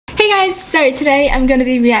So today I'm going to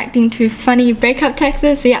be reacting to funny breakup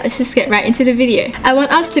texts, so yeah, let's just get right into the video. I want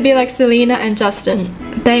us to be like Selena and Justin.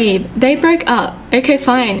 Babe, they broke up. Okay,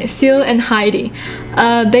 fine. Seal and Heidi.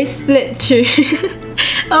 They split too.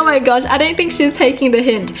 Oh my gosh, I don't think she's taking the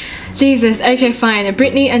hint. Jesus, okay fine.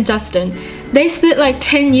 Brittany and Justin. They split like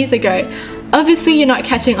 10 years ago. Obviously you're not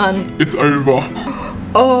catching on. It's over.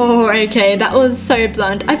 Oh, okay, that was so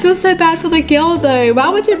blunt. I feel so bad for the girl though. Why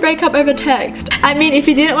would you break up over text? I mean, if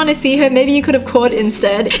you didn't want to see her, maybe you could have called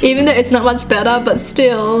instead, even though it's not much better, but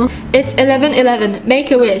still. It's 11/11.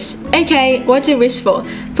 Make a wish. Okay, what'd you wish for?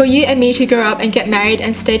 For you and me to grow up and get married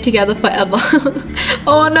and stay together forever.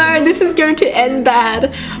 Oh no, this is going to end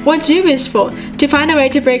bad. What'd you wish for? To find a way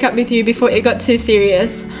to break up with you before it got too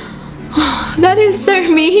serious. That is so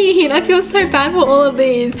mean. I feel so bad for all of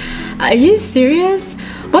these. Are you serious?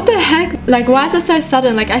 What the heck? Like, why is it so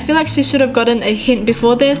sudden? Like, I feel like she should have gotten a hint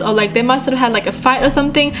before this, or like they must have had like a fight or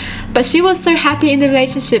something, but she was so happy in the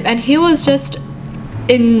relationship and he was just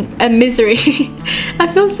in a misery. I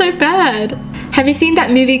feel so bad. Have you seen that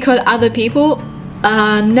movie called Other People?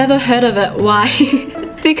 Never heard of it. Why?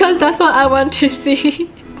 Because that's what I want to see.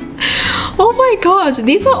 Oh my gosh,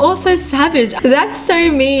 these are all so savage. That's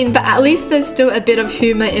so mean, but at least there's still a bit of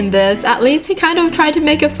humor in this. At least he kind of tried to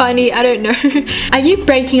make it funny. I don't know. Are you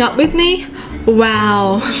breaking up with me?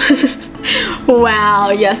 Wow.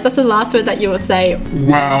 Wow, yes, that's the last word that you will say.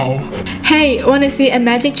 Wow. Hey, wanna see a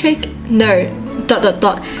magic trick? No. ...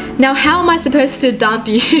 Now how am I supposed to dump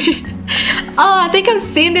you? Oh, I think I've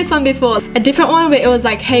seen this one before. A different one where it was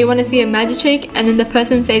like, hey, wanna see a magic trick? And then the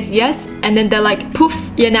person says yes, and then they're like,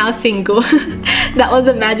 poof, you're now single. That was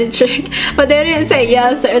a magic trick. But they didn't say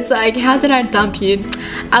yes, so it's like, how did I dump you?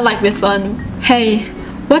 I like this one. Hey,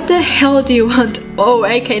 what the hell do you want? Oh,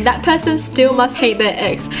 okay, that person still must hate their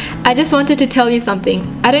ex. I just wanted to tell you something.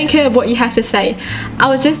 I don't care what you have to say. I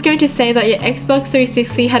was just going to say that your Xbox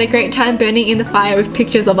 360 had a great time burning in the fire with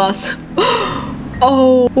pictures of us.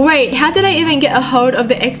 Oh, wait, how did I even get a hold of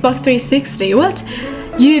the Xbox 360? What?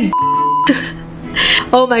 You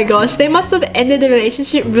Oh my gosh, they must have ended the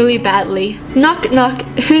relationship really badly. Knock knock,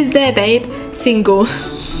 who's there babe? Single.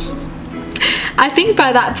 I think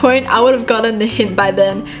by that point I would have gotten the hint by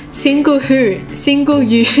then. Single who? Single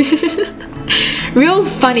you. Real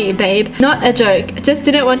funny babe, not a joke, just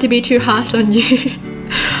didn't want to be too harsh on you.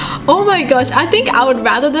 Oh my gosh, I think I would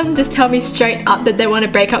rather them just tell me straight up that they want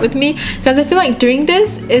to break up with me, because I feel like doing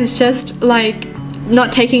this is just like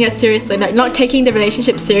not taking it seriously, like not taking the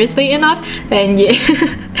relationship seriously enough. And yeah.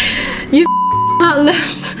 You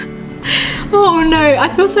heartless. Oh no,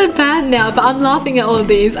 I feel so bad now, but I'm laughing at all of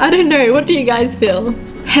these. I don't know, what do you guys feel?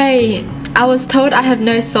 Hey, I was told I have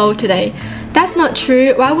no soul today. That's not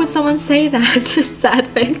true. Why would someone say that? Sad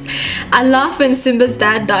face. I laughed when Simba's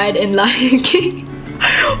dad died in Lion King.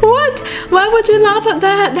 What? Why would you laugh at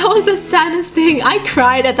that? That was the saddest thing. I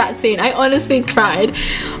cried at that scene. I honestly cried.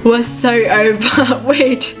 Was so over.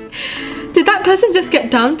 Wait. Did that person just get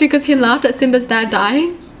dumped because he laughed at Simba's dad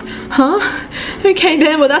dying? Huh? Okay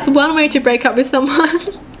then, well that's one way to break up with someone.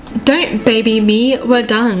 Don't baby me, we're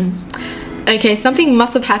done. Okay, something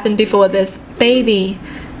must have happened before this. Baby.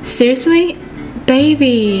 Seriously?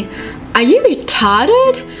 Baby. Are you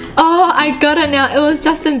retarded? Oh, I got it now. It was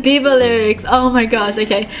Justin Bieber lyrics. Oh my gosh,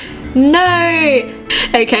 okay. No!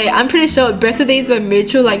 Okay, I'm pretty sure both of these were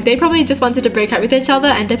mutual. Like, they probably just wanted to break up with each other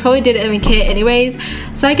and they probably didn't even care anyways.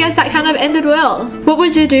 So I guess that kind of ended well. What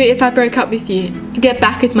would you do if I broke up with you? Get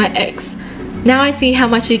back with my ex. Now I see how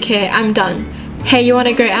much you care. I'm done. Hey, you want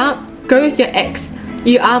to go out? Go with your ex.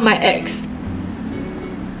 You are my ex.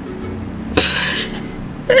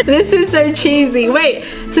 This is so cheesy. Wait,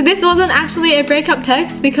 so this wasn't actually a breakup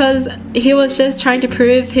text because he was just trying to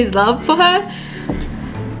prove his love for her?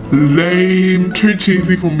 Lame. Too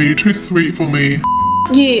cheesy for me. Too sweet for me.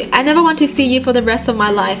 You. I never want to see you for the rest of my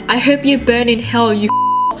life. I hope you burn in hell, you.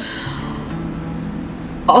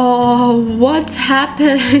 Oh, what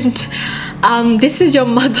happened? This is your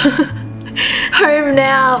mother. Home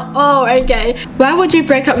now. Oh, okay. Why would you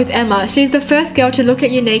break up with Emma? She's the first girl to look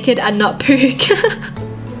at you naked and not pook.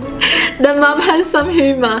 The mum has some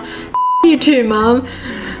humor. You too, mum.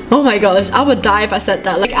 Oh my gosh, I would die if I said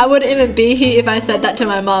that. Like, I wouldn't even be here if I said that to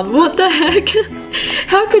my mum. What the heck?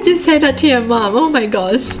 How could you say that to your mum? Oh my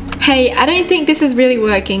gosh. Hey, I don't think this is really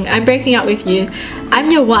working. I'm breaking up with you.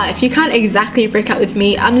 I'm your wife. You can't exactly break up with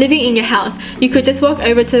me. I'm living in your house. You could just walk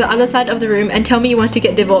over to the other side of the room and tell me you want to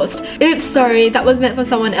get divorced. Oops, sorry. That was meant for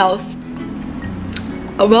someone else.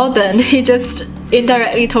 Well then, he just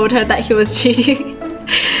indirectly told her that he was cheating.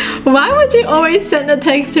 Why would you always send a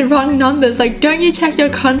text to wrong numbers? Like, don't you check your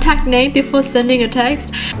contact name before sending a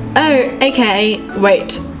text? Oh, okay.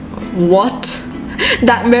 Wait. what?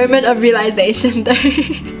 That moment of realization though.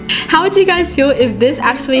 How would you guys feel if this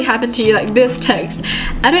actually happened to you, like this text?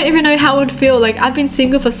 I don't even know how it would feel. Like, I've been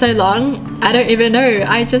single for so long, I don't even know.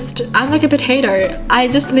 I'm like a potato. I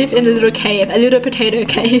just live in a little cave, a little potato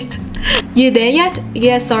cave. You there yet?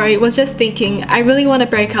 Yeah, sorry, was just thinking. I really want to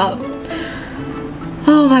break up.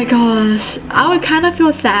 Oh my gosh. I would kind of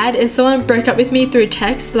feel sad if someone broke up with me through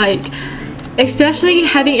text, like, especially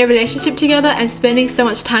having a relationship together and spending so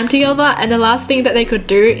much time together, and the last thing that they could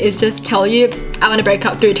do is just tell you, I want to break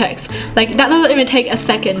up through text. Like, that doesn't even take a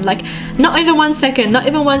second, like not even 1 second, not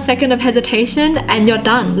even 1 second of hesitation, and you're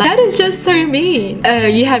done. Like, that is just so mean. Oh,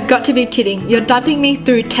 you have got to be kidding. You're dumping me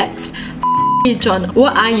through text. You, John,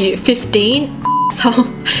 what are you, 15? So,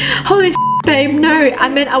 holy babe, no, I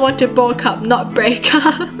meant I want to bulk up, not break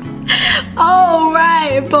up. Oh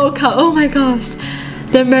right, bulk up. Oh my gosh.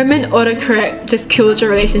 The moment autocorrect just kills your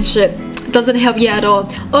relationship. Doesn't help you at all.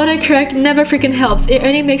 Autocorrect never freaking helps. It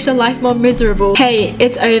only makes your life more miserable. Hey,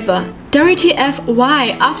 it's over. WTF,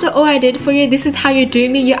 why? After all I did for you, this is how you do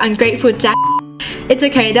me, you ungrateful jack. It's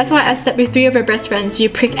okay, that's why I slept with 3 of your best friends, you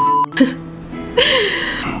prick.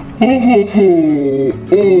 Oh,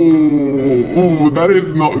 that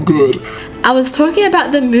is not good. I was talking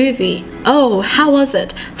about the movie. Oh, how was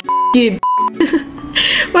it? You.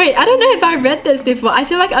 Wait, I don't know if I read this before. I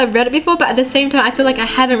feel like I've read it before, but at the same time I feel like I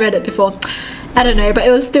haven't read it before. I don't know, but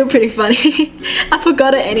it was still pretty funny. I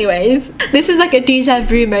forgot it anyways. This is like a déjà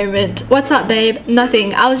vu moment. What's up, babe?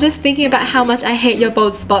 Nothing. I was just thinking about how much I hate your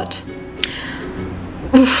bald spot.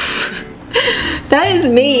 Oof. That is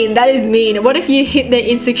mean. That is mean. What if you hit their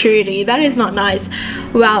insecurity? That is not nice.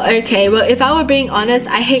 Wow, okay. Well, if I were being honest,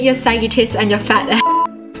 I hate your saggy tits and your fat ass.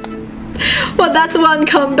 Well, that's one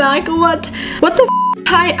comeback. What the f?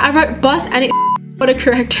 Hi, I wrote bus and it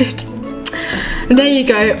autocorrected. There you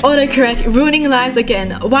go, autocorrect, ruining lives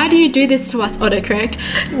again. Why do you do this to us, autocorrect?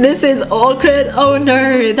 This is awkward. Oh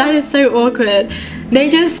no, that is so awkward. They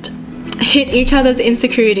just hit each other's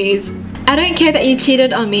insecurities. I don't care that you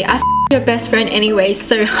cheated on me. I f***ed your best friend anyway,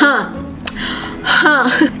 so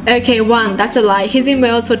Okay, 1, that's a lie. He's in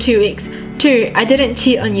Wales for 2 weeks. 2, I didn't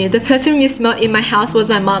cheat on you. The perfume you smelled in my house was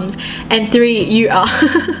my mum's. And 3, you are.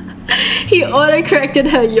 He autocorrected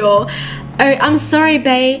her, y'all. Oh, I'm sorry,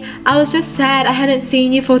 babe. I was just sad I hadn't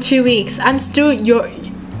seen you for 2 weeks. I'm still you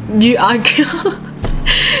are girl.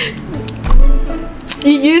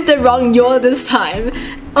 You used the wrong you're this time.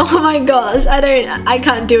 Oh my gosh, I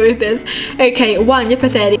can't deal with this. Okay, 1, you're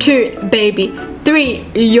pathetic. 2, baby. 3,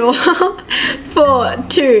 you're 4,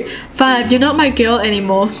 2, 5, you're not my girl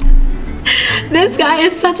anymore. This guy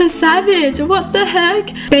is such a savage. What the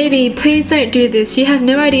heck? Baby, please don't do this. You have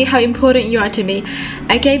no idea how important you are to me.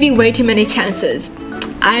 I gave you way too many chances.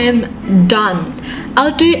 I am done.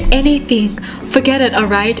 I'll do anything. Forget it,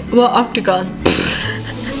 alright? We're Octagon.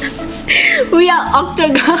 We are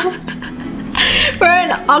Octagon. We're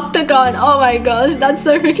an Octagon. Oh my gosh, that's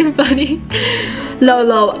so freaking funny.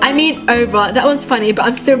 Lol. I mean over. That was funny, but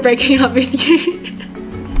I'm still breaking up with you.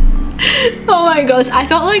 Oh my gosh, I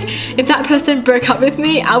felt like if that person broke up with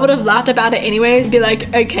me, I would have laughed about it anyways, be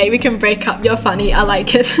like, okay, we can break up, you're funny, I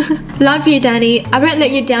like it. Love you, Danny. I won't let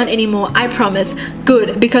you down anymore, I promise.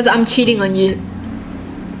 Good, because I'm cheating on you.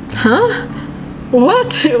 Huh?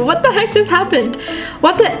 What? What the heck just happened?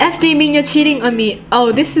 What the F do you mean you're cheating on me?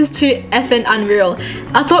 Oh, this is too effing unreal.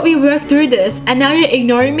 I thought we worked through this, and now you're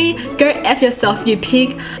ignoring me? Go F yourself, you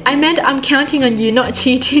pig. I meant I'm counting on you, not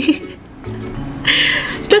cheating.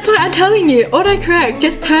 That's why I'm telling you, autocorrect.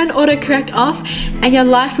 Just turn autocorrect off and your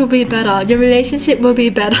life will be better. Your relationship will be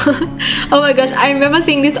better. Oh my gosh, I remember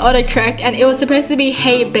seeing this autocorrect and it was supposed to be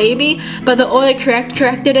hey baby, but the autocorrect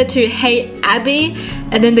corrected it to hey Abby,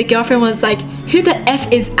 and then the girlfriend was like, who the F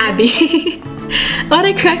is Abby?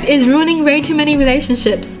 Autocorrect is ruining way too many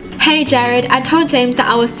relationships. Hey Jared, I told James that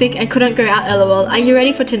I was sick and couldn't go out, lol. Are you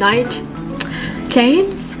ready for tonight?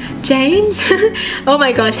 James? James? Oh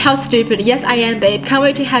my gosh, how stupid. Yes, I am, babe. Can't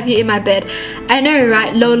wait to have you in my bed. I know,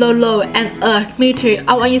 right? Low. And ugh, me too.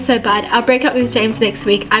 I want you so bad. I'll break up with James next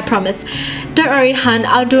week. I promise. Don't worry, hun.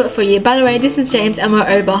 I'll do it for you. By the way, this is James and we're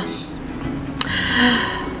over.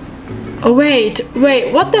 Oh, wait.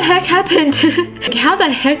 What the heck happened? How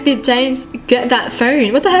the heck did James get that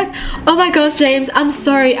phone? What the heck? Oh my gosh, James. I'm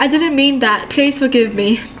sorry. I didn't mean that. Please forgive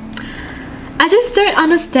me. I just don't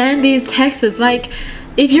understand these texts. Like,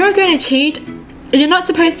 if you're going to cheat, you're not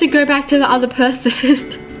supposed to go back to the other person.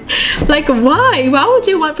 Like, why? Why would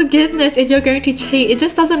you want forgiveness if you're going to cheat? It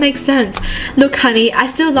just doesn't make sense. Look, honey, I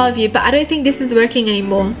still love you, but I don't think this is working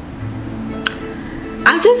anymore.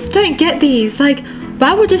 I just don't get these. Like,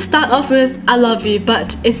 why would you start off with I love you,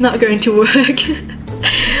 but it's not going to work?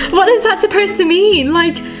 What is that supposed to mean?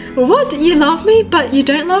 Like, what? You love me, but you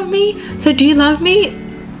don't love me? So do you love me,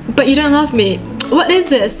 but you don't love me? What is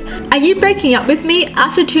this? Are you breaking up with me?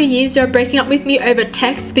 After 2 years, you're breaking up with me over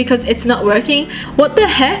text because it's not working? What the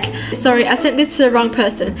heck? Sorry, I sent this to the wrong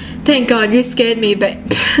person. Thank God, you scared me, but...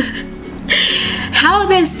 How are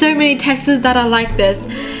there so many texts that are like this?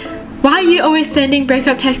 Why are you always sending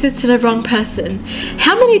breakup texts to the wrong person?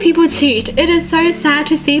 How many people cheat? It is so sad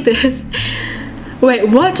to see this. Wait,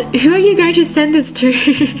 what? Who are you going to send this to?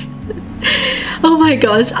 Oh my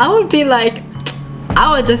gosh, I would be like...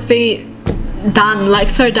 I would just be done, like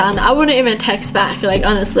so done. I wouldn't even text back, like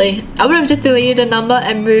honestly. I would have just deleted the number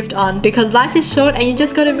and moved on because life is short and you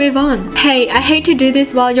just gotta move on. Hey, I hate to do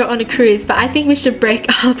this while you're on a cruise, but I think we should break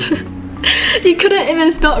up. You couldn't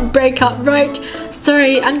even spell break up, right?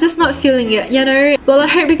 Sorry, I'm just not feeling it, you know? Well, I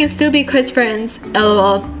hope we can still be close friends.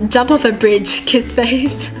 LOL. Jump off a bridge, kiss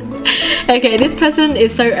face. Okay, this person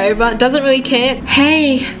is so over, doesn't really care.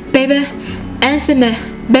 Hey, baby, answer me,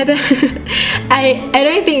 baby. I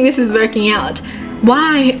don't think this is working out.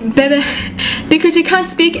 Why, baby? Because you can't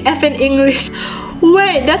speak effing English.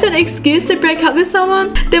 Wait, that's an excuse to break up with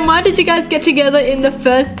someone? Then why did you guys get together in the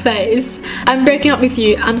first place? I'm breaking up with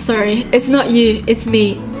you, I'm sorry. It's not you, it's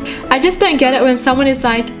me. I just don't get it when someone is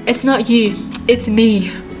like, it's not you, it's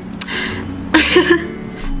me.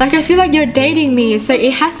 Like, I feel like you're dating me, so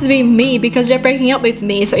it has to be me because you're breaking up with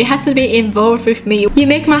me, so it has to be involved with me. You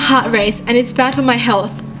make my heart race and it's bad for my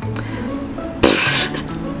health.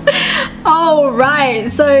 Oh right,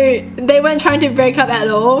 so they weren't trying to break up at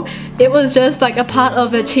all. It was just like a part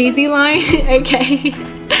of a cheesy line. Okay.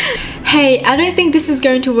 Hey, I don't think this is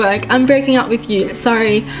going to work. I'm breaking up with you.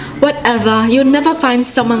 Sorry. Whatever. You'll never find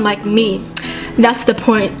someone like me. That's the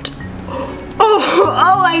point.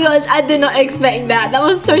 Oh my gosh, I did not expect that. That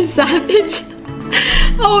was so savage.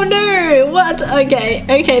 Oh no, what? Okay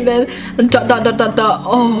then. ...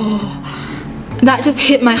 Oh, that just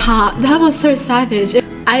hit my heart. That was so savage.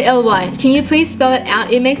 ILY. Can you please spell it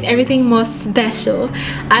out? It makes everything more special.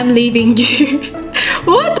 I'm leaving you.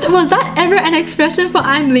 What? Was that ever an expression for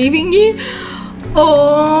I'm leaving you?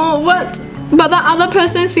 Oh, what? But that other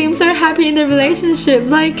person seems so happy in the relationship.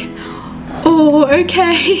 Like, oh,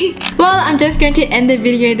 okay. Well, I'm just going to end the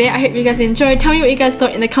video there. I hope you guys enjoyed. Tell me what you guys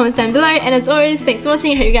thought in the comments down below. And as always, thanks for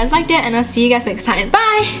watching. I hope you guys liked it. And I'll see you guys next time.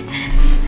 Bye!